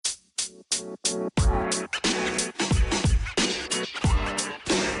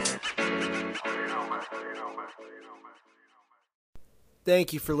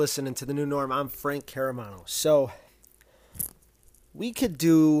Thank you for listening to The New Norm. I'm Frank Caramano. So, we could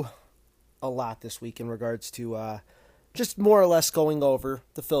do a lot this week in regards to just more or less going over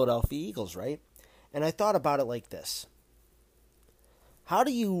the Philadelphia Eagles, right? And I thought about it like this. How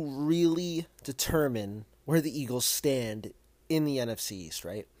do you really determine where the Eagles stand in the NFC East,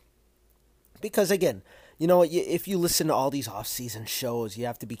 right? Because, again, you know, if you listen to all these off-season shows, you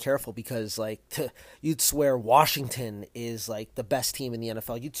have to be careful because, like, you'd swear Washington is, like, the best team in the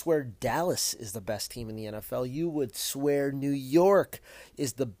NFL. You'd swear Dallas is the best team in the NFL. You would swear New York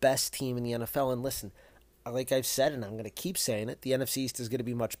is the best team in the NFL. And listen, like I've said, and I'm going to keep saying it, the NFC East is going to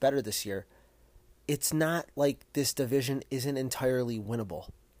be much better this year. It's not like this division isn't entirely winnable.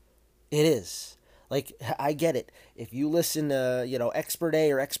 It is. Like, I get it. If you listen to, Expert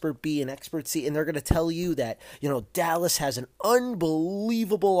A or Expert B and Expert C, and they're going to tell you that, Dallas has an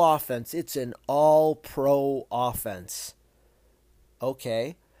unbelievable offense. It's an all-pro offense.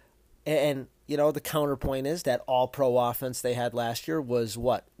 Okay. And the counterpoint is that all-pro offense they had last year was,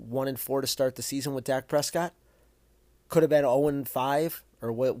 1-4 to start the season with Dak Prescott? Could have been 0-5,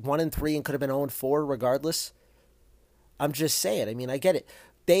 or 1-3 and could have been 0-4 regardless. I'm just saying. I mean, I get it.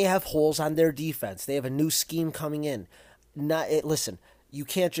 They have holes on their defense. They have a new scheme coming in. Listen, you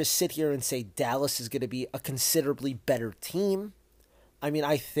can't just sit here and say Dallas is going to be a considerably better team. I mean,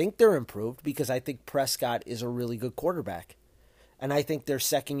 I think they're improved because I think Prescott is a really good quarterback. And I think their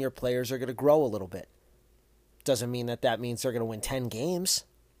second-year players are going to grow a little bit. Doesn't mean that means they're going to win 10 games.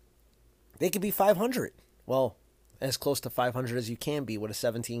 They could be 500. Well, as close to 500 as you can be with a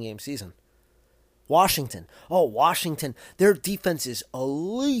 17-game season. Washington, their defense is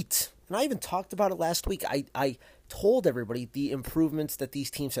elite. And I even talked about it last week. I told everybody the improvements that these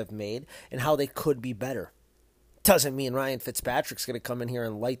teams have made and how they could be better. Doesn't mean Ryan Fitzpatrick's going to come in here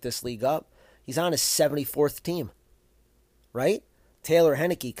and light this league up. He's on his 74th team, right? Taylor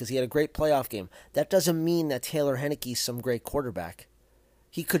Heinicke, because he had a great playoff game. That doesn't mean that Taylor Heinicke's some great quarterback.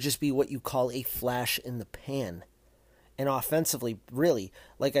 He could just be what you call a flash in the pan. And offensively, really,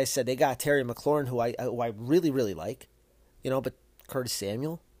 like I said, they got Terry McLaurin, who I really, really like. But Curtis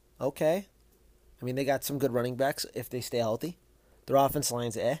Samuel, okay. I mean, they got some good running backs if they stay healthy. Their offense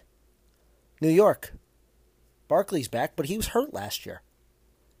line's New York, Barkley's back, but he was hurt last year.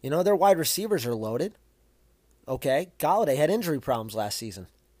 Their wide receivers are loaded. Okay, Galladay had injury problems last season.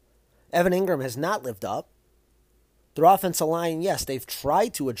 Evan Ingram has not lived up. Their offensive line, yes, they've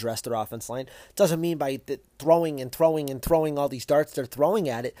tried to address their offensive line. Doesn't mean by throwing all these darts they're throwing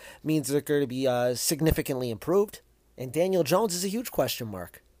at it means they're going to be significantly improved. And Daniel Jones is a huge question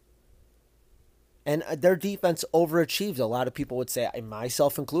mark. And their defense overachieved, a lot of people would say,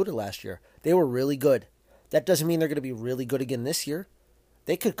 myself included last year. They were really good. That doesn't mean they're going to be really good again this year.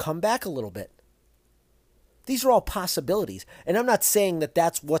 They could come back a little bit. These are all possibilities, and I'm not saying that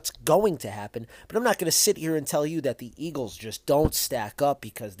that's what's going to happen, but I'm not going to sit here and tell you that the Eagles just don't stack up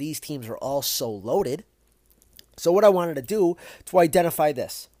because these teams are all so loaded. So what I wanted to do to identify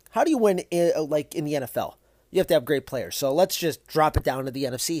this. How do you win in the NFL? You have to have great players. So let's just drop it down to the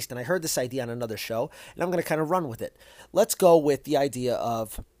NFC East, and I heard this idea on another show, and I'm going to kind of run with it. Let's go with the idea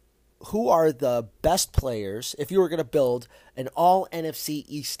of who are the best players if you were going to build an all NFC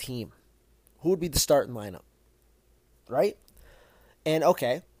East team. Who would be the starting lineup? Right? And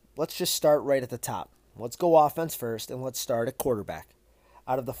okay, let's just start right at the top. Let's go offense first, and let's start at quarterback.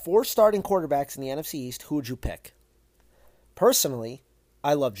 Out of the 4 starting quarterbacks in the NFC East, who would you pick? Personally,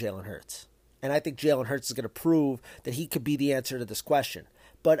 I love Jalen Hurts. And I think Jalen Hurts is going to prove that he could be the answer to this question.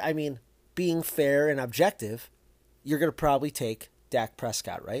 But, I mean, being fair and objective, you're going to probably take Dak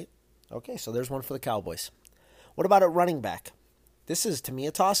Prescott, right? Okay, so there's one for the Cowboys. What about at running back? This is, to me,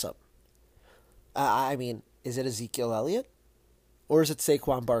 a toss-up. Is it Ezekiel Elliott or is it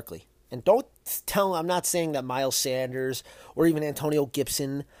Saquon Barkley? And I'm not saying that Miles Sanders or even Antonio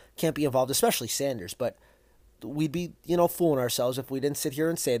Gibson can't be involved, especially Sanders, but we'd be, fooling ourselves if we didn't sit here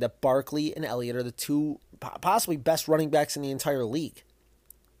and say that Barkley and Elliott are the 2 possibly best running backs in the entire league.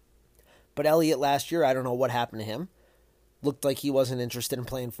 But Elliott last year, I don't know what happened to him. Looked like he wasn't interested in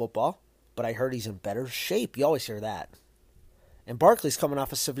playing football, but I heard he's in better shape. You always hear that. And Barkley's coming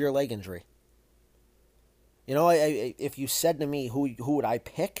off a severe leg injury. If you said to me who would I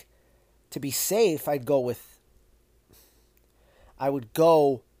pick to be safe, I would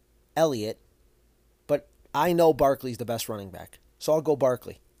go Elliott, but I know Barkley's the best running back, so I'll go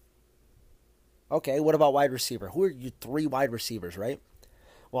Barkley. Okay, what about wide receiver? Who are your 3 wide receivers, right?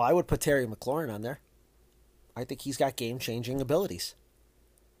 Well, I would put Terry McLaurin on there. I think he's got game-changing abilities.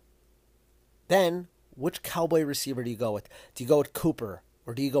 Then, which Cowboy receiver do you go with? Do you go with Cooper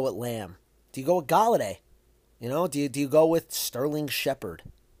or do you go with Lamb? Do you go with Galladay? Do you go with Sterling Shepard?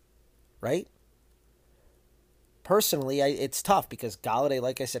 Right? Personally, it's tough because Galladay,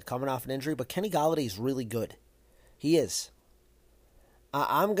 like I said, coming off an injury, but Kenny Galladay is really good. He is.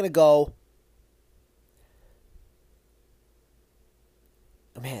 I'm going to go...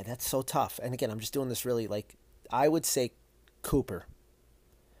 Man, that's so tough. And again, I'm just doing this really, I would say Cooper.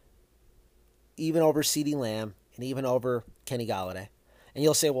 Even over CeeDee Lamb and even over Kenny Galladay. And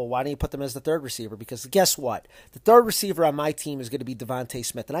you'll say, well, why don't you put them as the third receiver? Because guess what? The third receiver on my team is going to be Devontae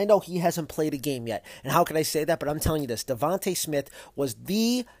Smith. And I know he hasn't played a game yet. And how can I say that? But I'm telling you this. Devontae Smith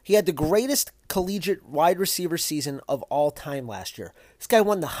he had the greatest collegiate wide receiver season of all time last year. This guy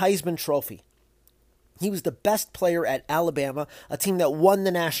won the Heisman Trophy. He was the best player at Alabama, a team that won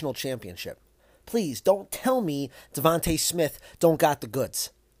the national championship. Please, don't tell me Devontae Smith don't got the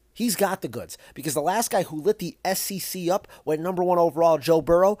goods. He's got the goods. Because the last guy who lit the SEC up went number 1 overall, Joe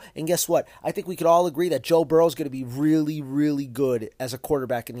Burrow. And guess what? I think we could all agree that Joe Burrow is going to be really, really good as a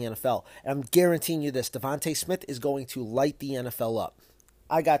quarterback in the NFL. And I'm guaranteeing you this. Devontae Smith is going to light the NFL up.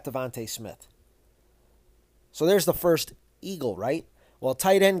 I got Devontae Smith. So there's the first Eagle, right? Well,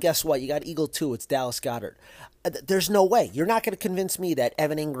 tight end, guess what? You got Eagle 2. It's Dallas Goedert. There's no way. You're not going to convince me that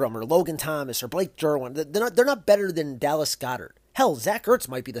Evan Ingram or Logan Thomas or Blake Derwin, they're not better than Dallas Goedert. Hell, Zach Ertz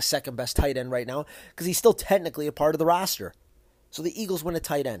might be the second best tight end right now because he's still technically a part of the roster. So the Eagles win a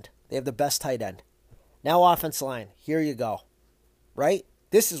tight end. They have the best tight end. Now offensive line. Here you go. Right?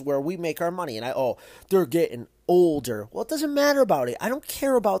 This is where we make our money. And they're getting older. Well, it doesn't matter about it. I don't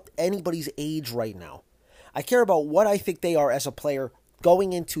care about anybody's age right now. I care about what I think they are as a player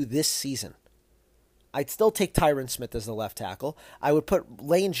going into this season. I'd still take Tyron Smith as the left tackle. I would put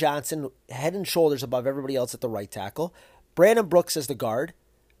Lane Johnson head and shoulders above everybody else at the right tackle. Brandon Brooks as the guard.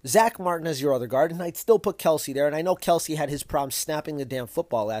 Zach Martin as your other guard. And I'd still put Kelsey there. And I know Kelsey had his problems snapping the damn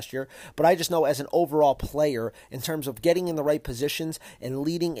football last year. But I just know as an overall player, in terms of getting in the right positions and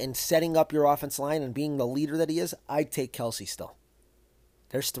leading and setting up your offense line and being the leader that he is, I'd take Kelsey still.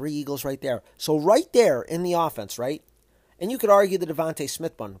 There's 3 Eagles right there. So right there in the offense, right? And you could argue the Devontae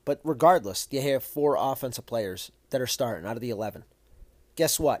Smith one. But regardless, you have 4 offensive players that are starting out of the 11.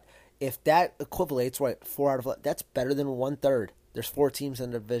 Guess what? If that equivalates, 4 out of 11, that's better than 1/3. There's 4 teams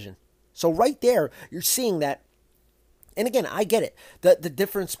in the division. So right there, you're seeing that. And again, I get it. The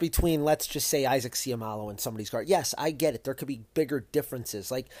difference between, let's just say, Isaac Seumalo and somebody's guard. Yes, I get it. There could be bigger differences.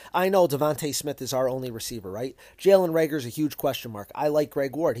 Like, I know Devontae Smith is our only receiver, right? Jalen Reagor's a huge question mark. I like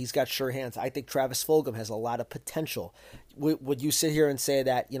Greg Ward. He's got sure hands. I think Travis Fulgham has a lot of potential. Would you sit here and say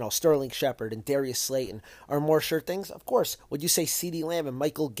that, Sterling Shepard and Darius Slayton are more sure things? Of course. Would you say CeeDee Lamb and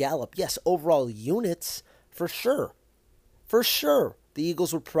Michael Gallup? Yes, overall units, for sure. For sure, the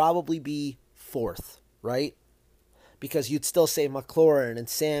Eagles would probably be 4th, right? Because you'd still say McLaurin and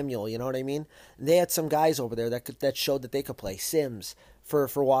Samuel, you know what I mean? And they had some guys over there that showed that they could play. Sims for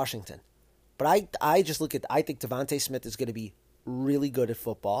Washington. But I think Devontae Smith is going to be really good at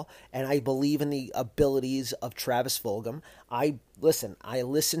football, and I believe in the abilities of Travis Fulgham. I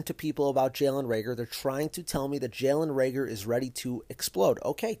listen to people about Jalen Reagor. They're trying to tell me that Jalen Reagor is ready to explode.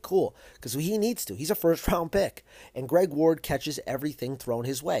 Okay, cool, because he needs to. He's a first-round pick, and Greg Ward catches everything thrown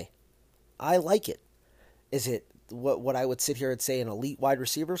his way. I like it. Is it what I would sit here and say an elite wide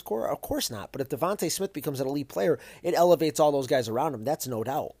receivers core? Of course not. But if Devontae Smith becomes an elite player, it elevates all those guys around him. That's no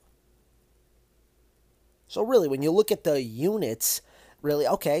doubt. So really, when you look at the units, really,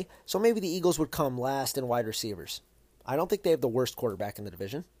 okay, so maybe the Eagles would come last in wide receivers. I don't think they have the worst quarterback in the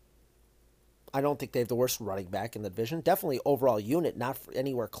division. I don't think they have the worst running back in the division. Definitely overall unit, not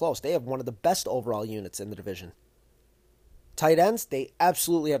anywhere close. They have one of the best overall units in the division. Tight ends, they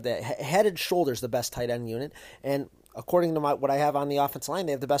absolutely have the head and shoulders the best tight end unit. And according to what I have on the offense line,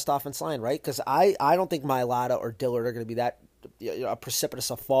 they have the best offense line, right? Because I don't think Mailata or Dillard are going to be that precipitous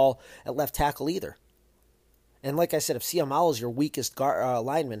a fall at left tackle either. And like I said, if Seumalo is your weakest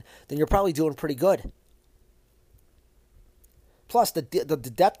lineman, then you're probably doing pretty good. Plus, the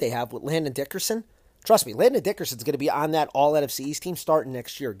depth they have with Landon Dickerson, trust me, Landon Dickerson's going to be on that all NFC East team starting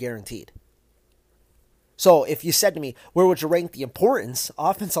next year, guaranteed. So if you said to me, where would you rank the importance?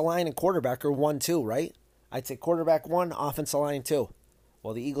 Offensive line and quarterback are 1, 2, right? I'd say quarterback 1, offensive line 2.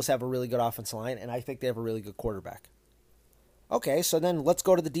 Well, the Eagles have a really good offensive line, and I think they have a really good quarterback. Okay, so then let's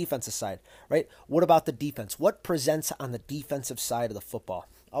go to the defensive side, right? What about the defense? What presents on the defensive side of the football?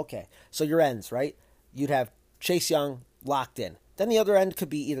 Okay, so your ends, right? You'd have Chase Young locked in. Then the other end could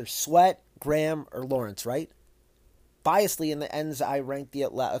be either Sweat, Graham, or Lawrence, right? Biasedly, in the ends I ranked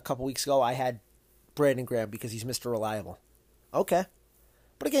a couple weeks ago, I had Brandon Graham because he's Mr. Reliable. Okay,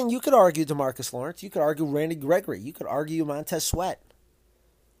 But again, you could argue DeMarcus Lawrence. You could argue Randy Gregory. You could argue Montez Sweat.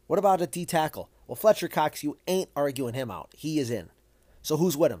 What about a D tackle? Well, Fletcher Cox, you ain't arguing him out. He is in. So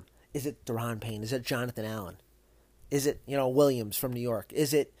who's with him? Is it Daron Payne? Is it Jonathan Allen? Is it, Williams from New York?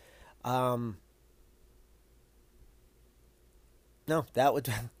 Is it, no, that would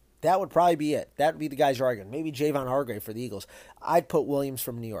probably be it. That would be the guys you're arguing. Maybe Javon Hargrave for the Eagles. I'd put Williams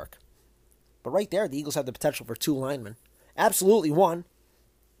from New York. But right there, the Eagles have the potential for 2 linemen. Absolutely 1.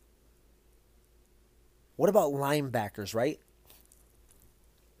 What about linebackers, right?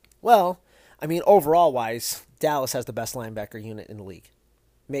 Well, overall-wise, Dallas has the best linebacker unit in the league.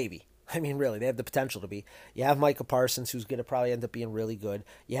 Maybe. Really, they have the potential to be. You have Micah Parsons, who's going to probably end up being really good.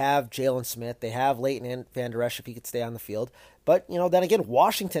 You have Jalen Smith. They have Leighton Van Der Esch if he could stay on the field. But, then again,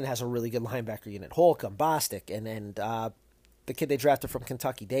 Washington has a really good linebacker unit. Holcomb, Bostic, and the kid they drafted from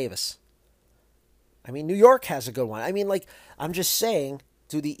Kentucky, Davis. New York has a good one. I'm just saying,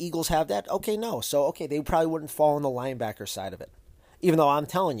 do the Eagles have that? Okay, no. So, they probably wouldn't fall on the linebacker side of it. Even though I'm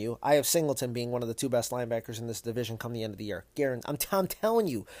telling you, I have Singleton being one of the 2 best linebackers in this division come the end of the year. I'm telling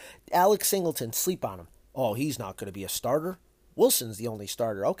you, Alex Singleton, sleep on him. Oh, he's not going to be a starter. Wilson's the only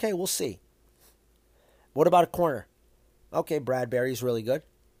starter. Okay, we'll see. What about a corner? Okay, Bradbury's really good.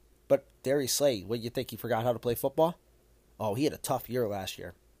 But Darius Slay, what do you think? He forgot how to play football? Oh, he had a tough year last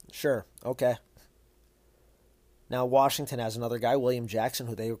year. Sure, okay. Now Washington has another guy, William Jackson,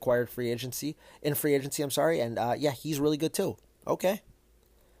 who they acquired in free agency, and he's really good too. Okay.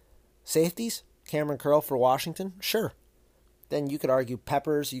 Safeties? Cameron Curl for Washington? Sure. Then you could argue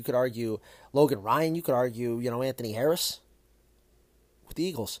Peppers. You could argue Logan Ryan. You could argue, Anthony Harris. With the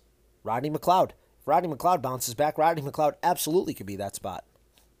Eagles. Rodney McLeod. If Rodney McLeod bounces back, Rodney McLeod absolutely could be that spot.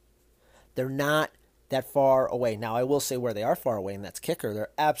 They're not that far away. Now, I will say where they are far away, and that's kicker. They're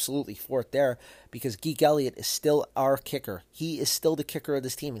absolutely 4th there because Geek Elliott is still our kicker. He is still the kicker of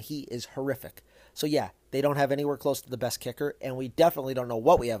this team, and he is horrific. So, yeah, they don't have anywhere close to the best kicker, and we definitely don't know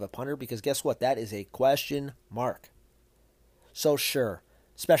what we have at punter because guess what? That is a question mark. So, sure,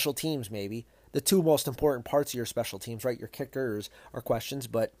 special teams maybe. The 2 most important parts of your special teams, right? Your kickers are questions,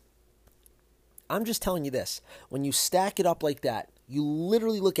 but I'm just telling you this. When you stack it up like that, you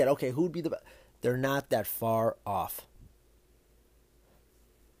literally look at, okay, who would be the best? They're not that far off.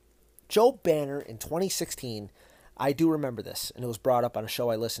 Joe Banner in 2016, I do remember this, and it was brought up on a show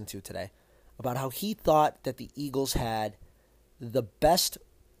I listened to today, about how he thought that the Eagles had the best,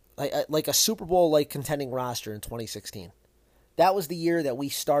 like a Super Bowl-like contending roster in 2016. That was the year that we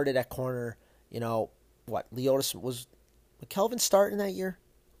started at corner, Leotis, was Kelvin starting that year?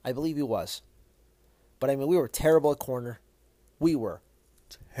 I believe he was. But, we were terrible at corner. We were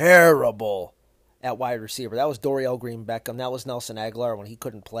terrible at wide receiver. That was Dorial Green Beckham. That was Nelson Aguilar when he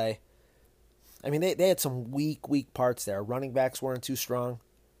couldn't play. They had some weak parts there. Running backs weren't too strong.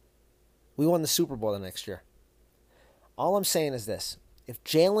 We won the Super Bowl the next year. All I'm saying is this. If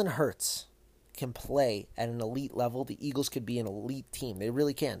Jalen Hurts can play at an elite level, the Eagles could be an elite team. They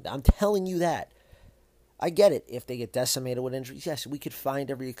really can. I'm telling you that. I get it. If they get decimated with injuries, yes, we could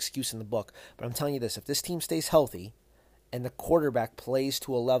find every excuse in the book. But I'm telling you this. If this team stays healthy and the quarterback plays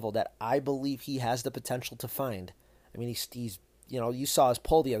to a level that I believe he has the potential to find, he's you saw his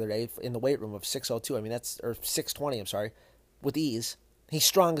pull the other day in the weight room of 602. Or 620, I'm sorry, with ease. He's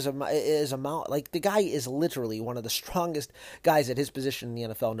strong as a mountain. Like, the guy is literally one of the strongest guys at his position in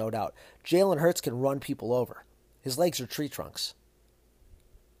the NFL, no doubt. Jalen Hurts can run people over. His legs are tree trunks.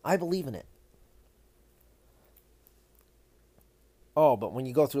 I believe in it. Oh, but when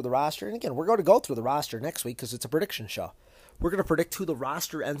you go through the roster, and again, we're going to go through the roster next week because it's a prediction show. We're going to predict who the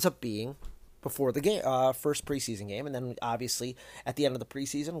roster ends up being before the game, first preseason game, and then obviously at the end of the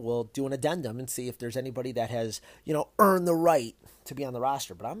preseason, we'll do an addendum and see if there's anybody that has, earned the right to be on the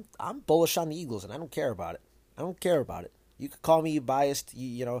roster. But I'm bullish on the Eagles, and I don't care about it. You could call me biased,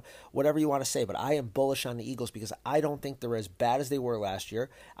 whatever you want to say, but I am bullish on the Eagles because I don't think they're as bad as they were last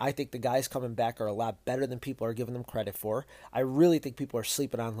year. I think the guys coming back are a lot better than people are giving them credit for. I really think people are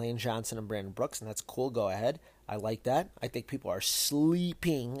sleeping on Lane Johnson and Brandon Brooks, and that's cool. Go ahead. I like that. I think people are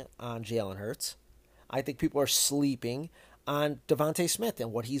sleeping on Jalen Hurts. I think people are sleeping on Devontae Smith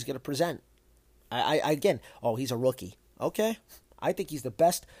and what he's going to present. He's a rookie. Okay. I think he's the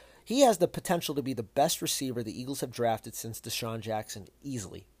best. He has the potential to be the best receiver the Eagles have drafted since Deshaun Jackson,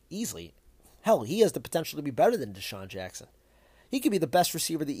 easily. Hell, he has the potential to be better than Deshaun Jackson. He could be the best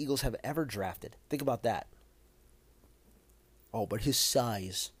receiver the Eagles have ever drafted. Think about that. Oh, but his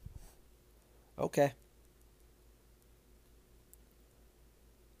size. Okay.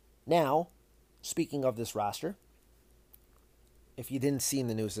 Now, speaking of this roster, if you didn't see in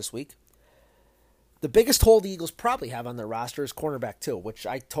the news this week, The biggest hole the Eagles probably have on their roster is cornerback too, which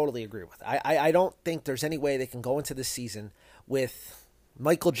I totally agree with. I don't think there's any way they can go into this season with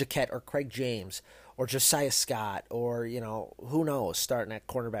Michael Jacquet or Craig James or Josiah Scott or, who knows, starting at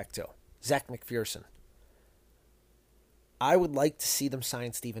cornerback too. Zach McPherson. I would like to see them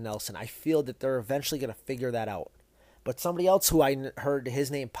sign Steven Nelson. I feel that they're eventually going to figure that out. But somebody else who I heard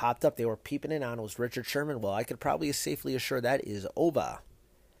his name popped up, they were peeping in on, was Richard Sherman. Well, I could probably safely assure that is over.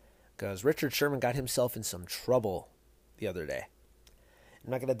 Because Richard Sherman got himself in some trouble the other day.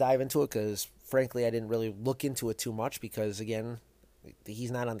 I'm not going to dive into it because, frankly, I didn't really look into it too much because, again, he's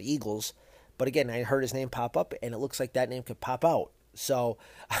not on the Eagles. But, again, I heard his name pop up, and it looks like that name could pop out. So,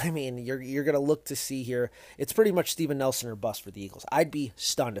 I mean, you're going to look to see here. It's pretty much Steven Nelson or bust for the Eagles. I'd be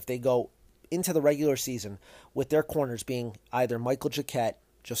stunned if they go into the regular season with their corners being either Michael Jacquet,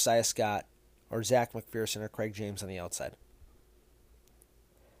 Josiah Scott, or Zach McPherson or Craig James on the outside.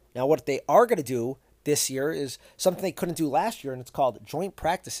 Now, what they are going to do this year is something they couldn't do last year, and it's called joint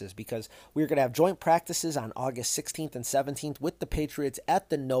practices, because we're going to have joint practices on August 16th and 17th with the Patriots at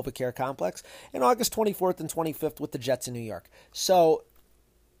the NovaCare Complex, and August 24th and 25th with the Jets in New York. So,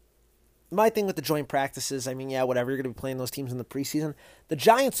 my thing with the joint practices, I mean, yeah, whatever, you're going to be playing those teams in the preseason. The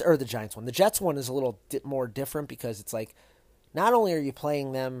Jets one is a little more different because it's like, not only are you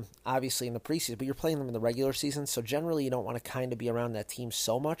playing them, obviously, in the preseason, but you're playing them in the regular season, so generally you don't want to kind of be around that team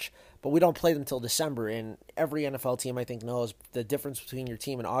so much, but we don't play them until December, and every NFL team, I think, knows the difference between your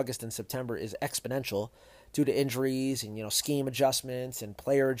team in August and September is exponential due to injuries and, scheme adjustments and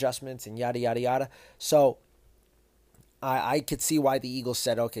player adjustments and yada, yada, yada. So I could see why the Eagles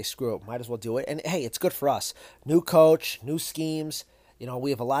said, okay, screw it, might as well do it. And, hey, it's good for us. New coach, new schemes. We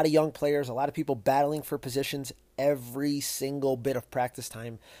have a lot of young players, a lot of people battling for positions. Every single bit of practice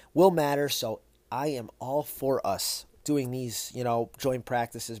time will matter. So I am all for us doing these, joint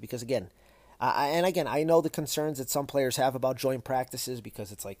practices because, again, I know the concerns that some players have about joint practices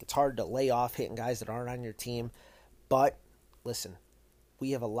because it's hard to lay off hitting guys that aren't on your team. But listen,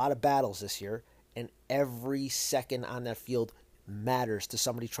 we have a lot of battles this year, and every second on that field matters to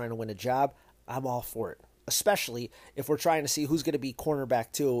somebody trying to win a job. I'm all for it. Especially if we're trying to see who's going to be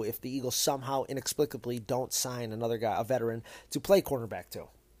cornerback two if the Eagles somehow inexplicably don't sign another guy, a veteran, to play cornerback two.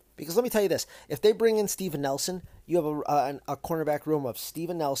 Because let me tell you this, if they bring in Steven Nelson, you have a cornerback room of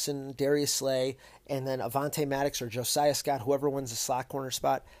Steven Nelson, Darius Slay, and then Avonte Maddox or Josiah Scott, whoever wins the slot corner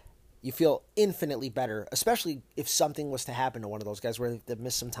spot. You feel infinitely better, especially if something was to happen to one of those guys where they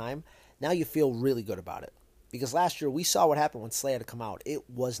missed some time. Now you feel really good about it. Because last year, we saw what happened when Slay had to come out. It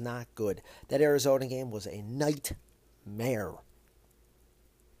was not good. That Arizona game was a nightmare.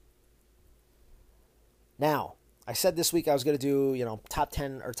 Now, I said this week I was going to do, top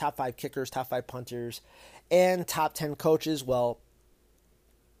 10 or top 5 kickers, top 5 punters, and top 10 coaches. Well,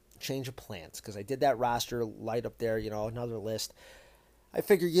 change of plans. Because I did that roster light up there, another list. I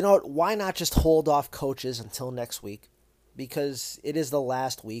figured, why not just hold off coaches until next week? Because it is the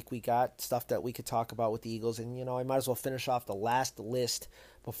last week. We got stuff that we could talk about with the Eagles. And, I might as well finish off the last list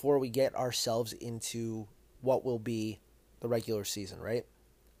before we get ourselves into what will be the regular season, right?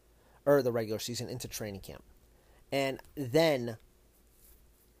 Or the regular season into training camp. And then,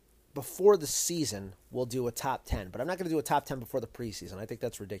 before the season, we'll do a top 10. But I'm not going to do a top 10 before the preseason. I think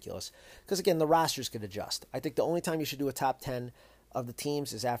that's ridiculous. Because, again, the rosters could adjust. I think the only time you should do a top 10 of the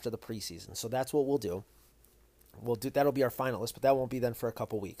teams is after the preseason. So that's what we'll do. That'll be our final list, but that won't be then for a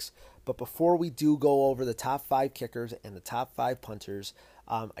couple weeks. But before we do go over the top 5 kickers and the top 5 punters,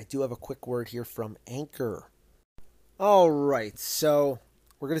 I do have a quick word here from Anchor. All right, so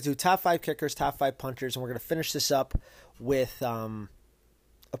we're going to do top 5 kickers, top 5 punters, and we're going to finish this up with a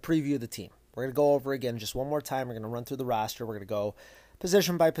preview of the team. We're going to go over again just one more time. We're going to run through the roster. We're going to go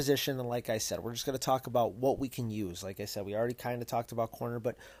position by position, and like I said, we're just going to talk about what we can use. Like I said, we already kind of talked about corner,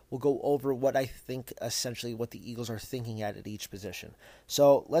 but we'll go over what I think, essentially, what the Eagles are thinking at each position.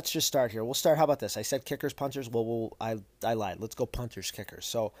 So let's just start here. We'll start, how about this? I said kickers, punters. Well, I lied. Let's go punters, kickers.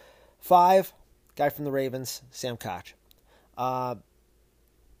 So 5, guy from the Ravens, Sam Koch.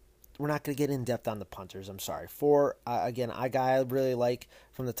 We're not going to get in-depth on the punters, I'm sorry. 4, again, a guy I really like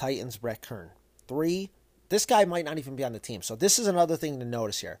from the Titans, Brett Kern. 3, this guy might not even be on the team. So this is another thing to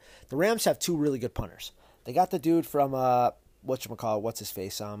notice here. The Rams have 2 really good punters. They got the dude from, what's his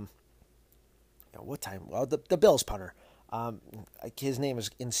face? What time? Well, the Bills punter. His name is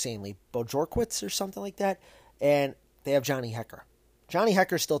insanely Bojorquitz or something like that. And they have Johnny Hecker. Johnny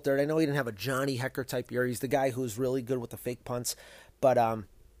Hecker's still third. I know he didn't have a Johnny Hecker type year. He's the guy who's really good with the fake punts. But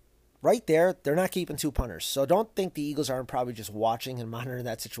right there, they're not keeping 2 punters. So don't think the Eagles aren't probably just watching and monitoring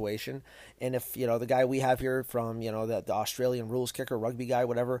that situation. And if, the guy we have here from, the Australian rules kicker, rugby guy,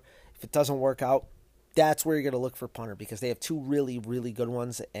 whatever, if it doesn't work out, that's where you're going to look for punter because they have two really, really good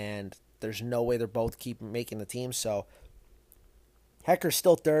ones, and there's no way they're both keep making the team. So Hecker's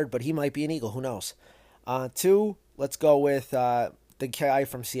still third, but he might be an Eagle. Who knows? 2, let's go with the guy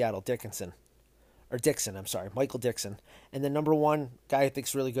from Seattle, Dixon, Michael Dixon. And then number 1, guy I think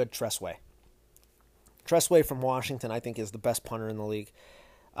is really good, Tressway. Tressway from Washington, I think, is the best punter in the league.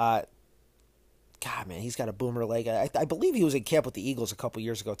 God, man, he's got a boomer leg. I believe he was in camp with the Eagles a couple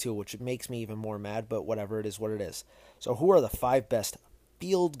years ago, too, which makes me even more mad, but whatever, it is what it is. So who are the 5 best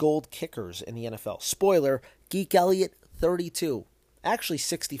field goal kickers in the NFL? Spoiler, Geek Elliott, 32. Actually,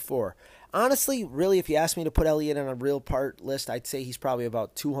 64. Honestly, really, if you ask me to put Elliott on a real part list, I'd say he's probably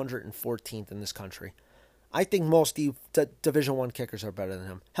about 214th in this country. I think most Division I kickers are better than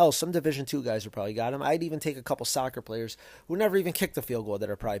him. Hell, some Division II guys have probably got him. I'd even take a couple soccer players who never even kicked the field goal that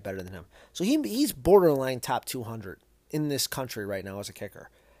are probably better than him. So he's borderline top 200 in this country right now as a kicker.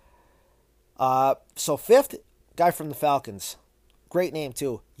 So 5th, guy from the Falcons. Great name,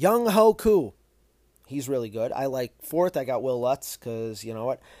 too. Young Ho Koo. He's really good. I like 4th, I got Will Lutz, because you know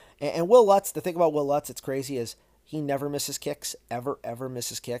what? And Will Lutz, the thing about Will Lutz, it's crazy, is he never misses kicks, ever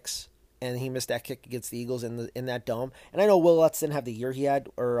misses kicks. And he missed that kick against the Eagles in that dome. And I know Will Lutz didn't have the year he had,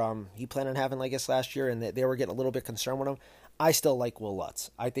 or he planned on having, I guess, last year, and they were getting a little bit concerned with him. I still like Will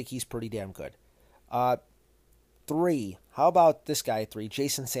Lutz. I think he's pretty damn good. 3, how about this guy at 3,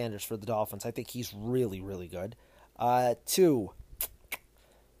 Jason Sanders for the Dolphins. I think he's really, really good. 2,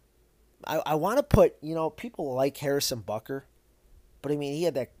 I want to put, people like Harrison Butker, but I mean, he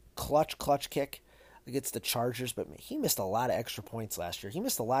had that clutch kick against the Chargers, but he missed a lot of extra points last year. He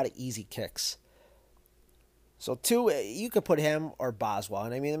missed a lot of easy kicks. So 2, you could put him or Boswell,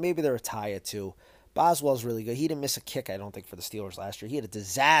 and I mean, maybe they're a tie at 2. Boswell's really good. He didn't miss a kick, I don't think, for the Steelers last year. He had a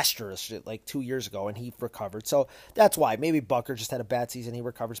disastrous like 2 years ago, and he recovered. So that's why. Maybe Butker just had a bad season. He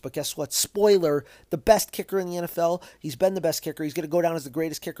recovers. But guess what? Spoiler, the best kicker in the NFL. He's been the best kicker. He's going to go down as the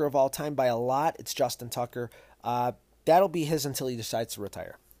greatest kicker of all time by a lot. It's Justin Tucker. That'll be his until he decides to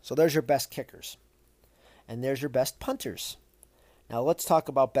retire. So there's your best kickers. And there's your best punters. Now let's talk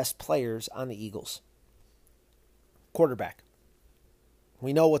about best players on the Eagles. Quarterback.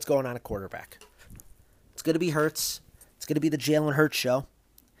 We know what's going on at quarterback. It's going to be Hurts. It's going to be the Jalen Hurts show.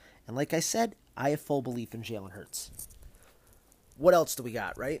 And like I said, I have full belief in Jalen Hurts. What else do we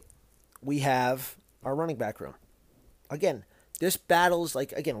got, right? We have our running back room. Again, this battle's we're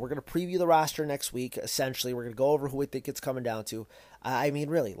going to preview the roster next week. Essentially, we're going to go over who we think it's coming down to. I mean,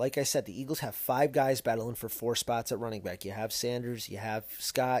 really, like I said, the Eagles have 5 guys battling for 4 spots at running back. You have Sanders, you have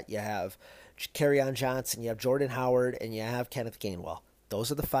Scott, you have Kerryon Johnson, you have Jordan Howard, and you have Kenneth Gainwell.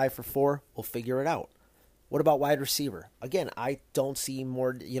 Those are the 5 for 4. We'll figure it out. What about wide receiver? Again, I don't see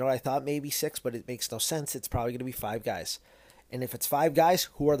more. I thought maybe 6, but it makes no sense. It's probably going to be 5 guys. And if it's 5 guys,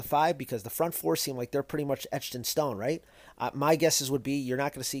 who are the 5? Because the front 4 seem like they're pretty much etched in stone, right? My guesses would be you're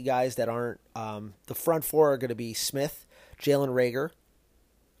not going to see guys that aren't. The front 4 are going to be Smith, Jalen Reagor,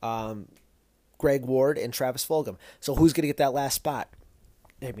 Greg Ward, and Travis Fulgham. So who's going to get that last spot?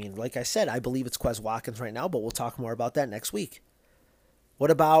 I mean, like I said, I believe it's Quez Watkins right now, but we'll talk more about that next week. What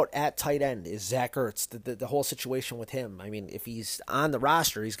about at tight end? Is Zach Ertz, the whole situation with him? I mean, if he's on the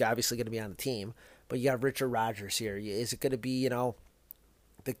roster, he's obviously going to be on the team. But you got Richard Rodgers here. Is it going to be,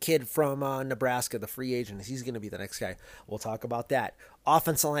 the kid from Nebraska, the free agent? Is he's going to be the next guy? We'll talk about that.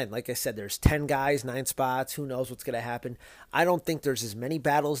 Offensive line, like I said, there's 10 guys, 9 spots. Who knows what's going to happen? I don't think there's as many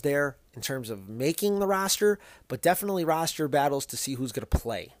battles there in terms of making the roster, but definitely roster battles to see who's going to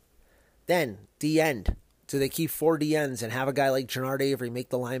play. Then, D-end. Do they keep 4 DNs and have a guy like Jernard Avery make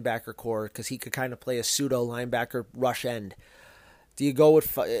the linebacker core because he could kind of play a pseudo linebacker rush end? Do you go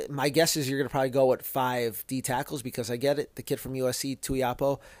with my guess is you're going to probably go with 5 D tackles because I get it. The kid from USC,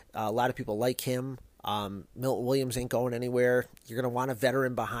 Tuiapo, a lot of people like him. Milton Williams ain't going anywhere. You're going to want a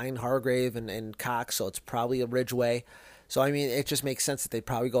veteran behind Hargrave and Cox, so it's probably a Ridgeway. So, I mean, it just makes sense that they'd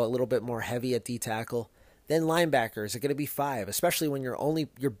probably go a little bit more heavy at D tackle. Then linebackers, is it going to be 5? Especially when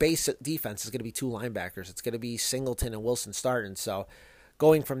your base defense is going to be 2 linebackers. It's going to be Singleton and Wilson starting. So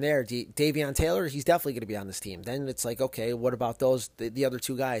going from there, Davion Taylor, he's definitely going to be on this team. Then it's like, okay, what about the other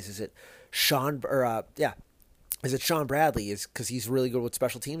 2 guys? Is it Sean Bradley? Because he's really good with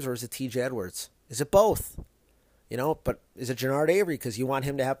special teams, or is it TJ Edwards? Is it both? But is it Jernard Avery because you want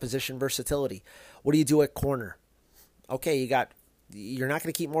him to have position versatility? What do you do at corner? Okay, you're not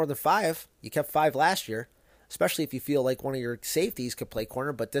going to keep more than 5. You kept 5 last year, especially if you feel like one of your safeties could play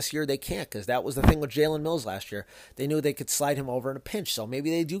corner, but this year they can't because that was the thing with Jalen Mills last year. They knew they could slide him over in a pinch, so maybe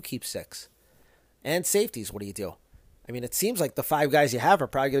they do keep 6. And safeties, what do you do? I mean, it seems like the 5 guys you have are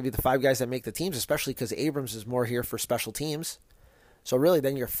probably going to be the 5 guys that make the teams, especially because Abrams is more here for special teams. So really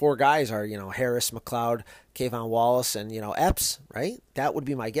then your 4 guys are, Harris, McLeod, Kayvon Wallace, and, Epps, right? That would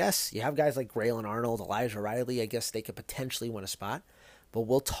be my guess. You have guys like Braylon Arnold, Elijah Riley. I guess they could potentially win a spot. But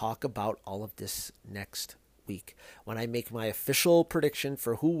we'll talk about all of this next week when I make my official prediction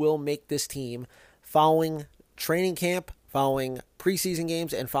for who will make this team following training camp, following preseason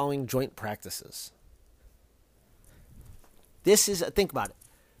games, and following joint practices. Think about it.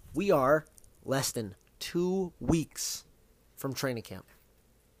 We are less than 2 weeks from training camp.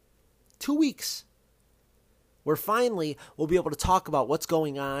 2 weeks. Where finally we'll be able to talk about what's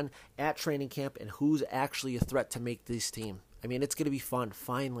going on at training camp and who's actually a threat to make this team. I mean, it's going to be fun.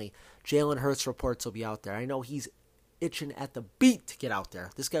 Finally, Jalen Hurts reports will be out there. I know he's itching at the beat to get out there.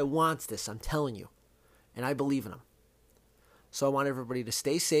 This guy wants this, I'm telling you. And I believe in him. So I want everybody to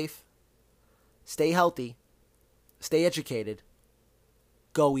stay safe, stay healthy, stay educated.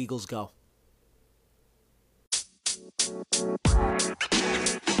 Go Eagles, go.